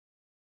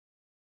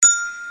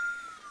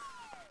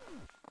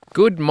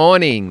Good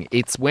morning.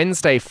 It's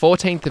Wednesday,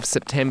 14th of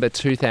September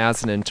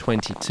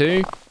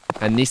 2022,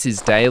 and this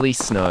is Daily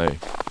Snow.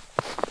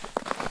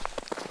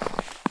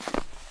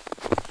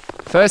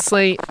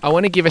 Firstly, I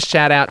want to give a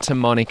shout out to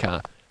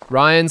Monica,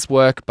 Ryan's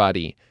work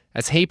buddy,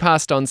 as he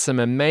passed on some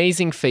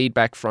amazing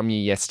feedback from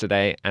you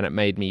yesterday, and it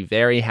made me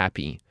very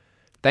happy.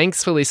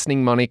 Thanks for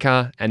listening,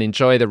 Monica, and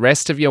enjoy the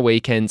rest of your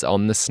weekends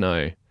on the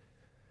snow.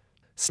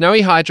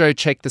 Snowy Hydro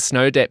checked the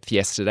snow depth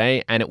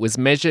yesterday and it was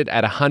measured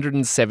at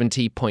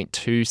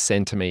 170.2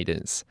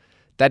 centimetres.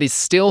 That is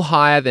still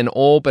higher than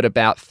all but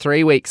about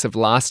 3 weeks of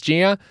last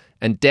year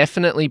and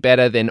definitely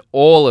better than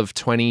all of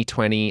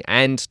 2020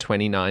 and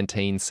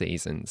 2019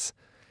 seasons.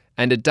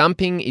 And a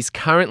dumping is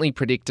currently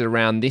predicted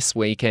around this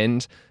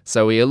weekend,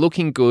 so we are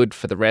looking good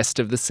for the rest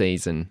of the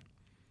season.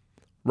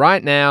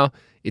 Right now,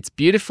 it's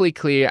beautifully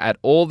clear at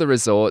all the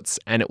resorts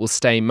and it will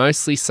stay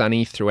mostly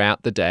sunny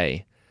throughout the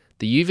day.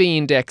 The UV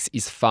index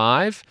is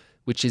 5,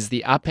 which is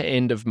the upper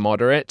end of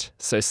moderate,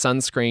 so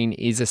sunscreen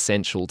is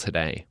essential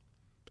today.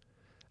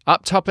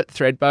 Up top at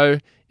Thredbo,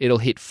 it'll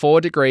hit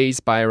 4 degrees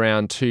by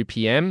around 2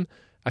 p.m,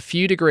 a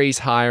few degrees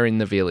higher in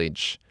the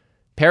village.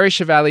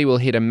 Perisher Valley will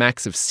hit a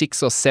max of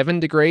 6 or 7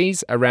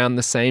 degrees around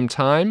the same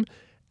time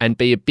and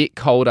be a bit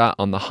colder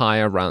on the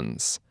higher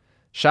runs.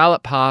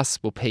 Charlotte Pass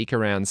will peak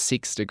around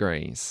 6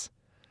 degrees.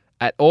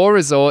 At all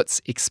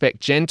resorts, expect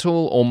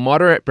gentle or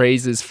moderate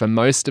breezes for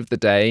most of the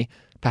day,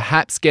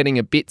 perhaps getting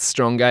a bit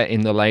stronger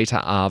in the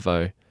later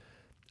arvo.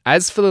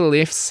 As for the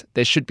lifts,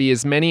 there should be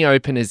as many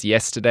open as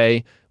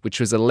yesterday, which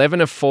was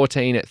 11 of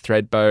 14 at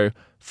Thredbo,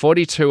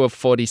 42 of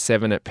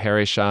 47 at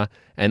Perisher,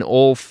 and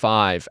all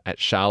 5 at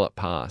Charlotte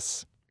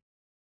Pass.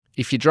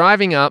 If you're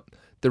driving up,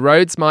 the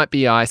roads might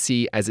be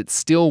icy as it's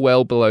still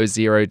well below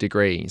 0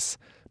 degrees,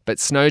 but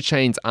snow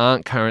chains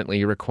aren't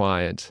currently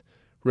required.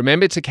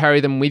 Remember to carry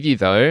them with you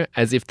though,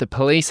 as if the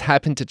police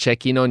happen to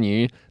check in on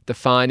you, the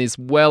fine is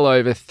well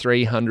over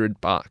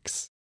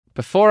 $300.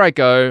 Before I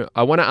go,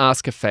 I want to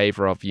ask a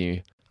favour of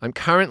you. I'm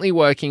currently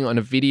working on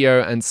a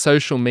video and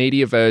social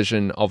media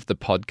version of the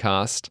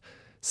podcast,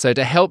 so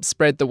to help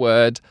spread the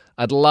word,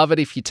 I'd love it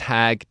if you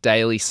tag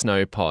Daily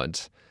Snow Pod,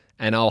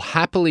 and I'll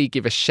happily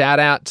give a shout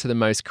out to the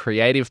most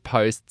creative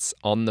posts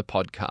on the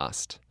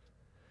podcast.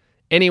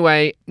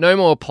 Anyway, no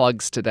more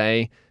plugs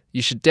today.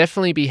 You should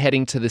definitely be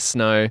heading to the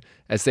snow,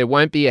 as there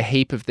won't be a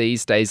heap of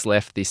these days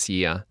left this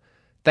year.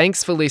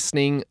 Thanks for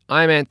listening.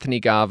 I'm Anthony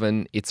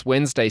Garvin. It's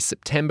Wednesday,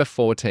 September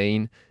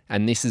 14,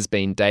 and this has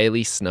been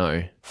Daily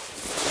Snow.